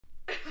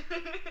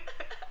Never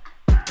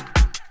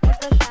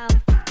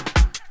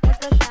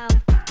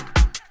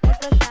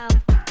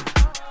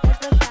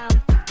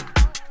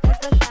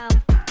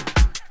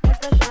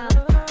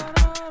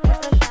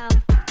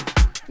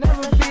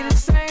be the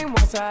same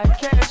once I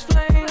catch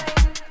flame.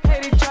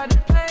 Hey, they tried to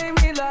play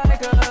me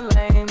like a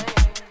lame.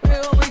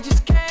 We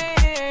just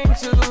came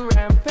to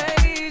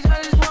rampage.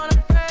 I just wanna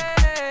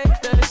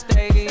break the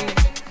stage.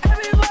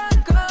 Everyone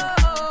go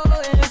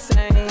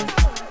insane.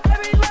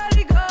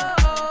 Everybody go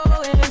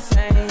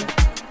insane.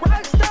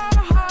 Rockstar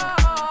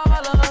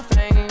Hall of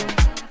Fame.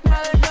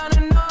 Now they're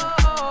gonna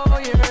know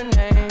your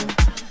name.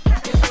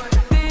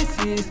 This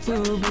is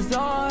too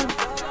bizarre,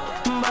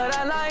 but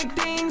I like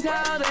things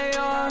how they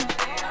are.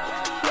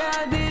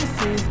 Yeah, this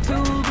is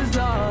too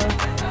bizarre,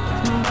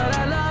 but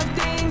I love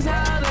things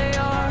how they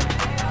are.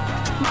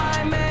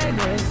 My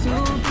mega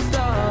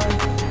superstar,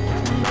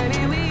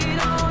 baby, we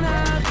don't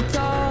have to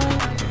talk.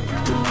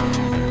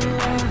 Ooh,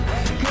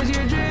 cause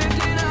you're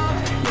drifting off,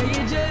 yeah,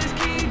 you just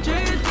keep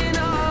drifting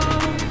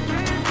off.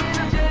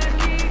 Just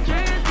keep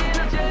drifting,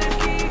 I just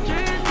keep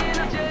drifting,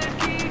 I just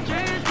keep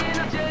drifting,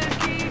 I just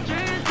keep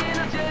drifting,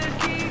 I just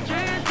keep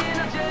drifting,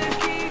 I just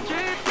keep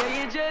drifting,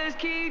 yeah, you just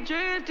keep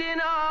drifting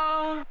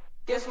off.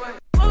 Guess what?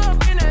 Pull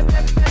up in that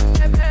baby.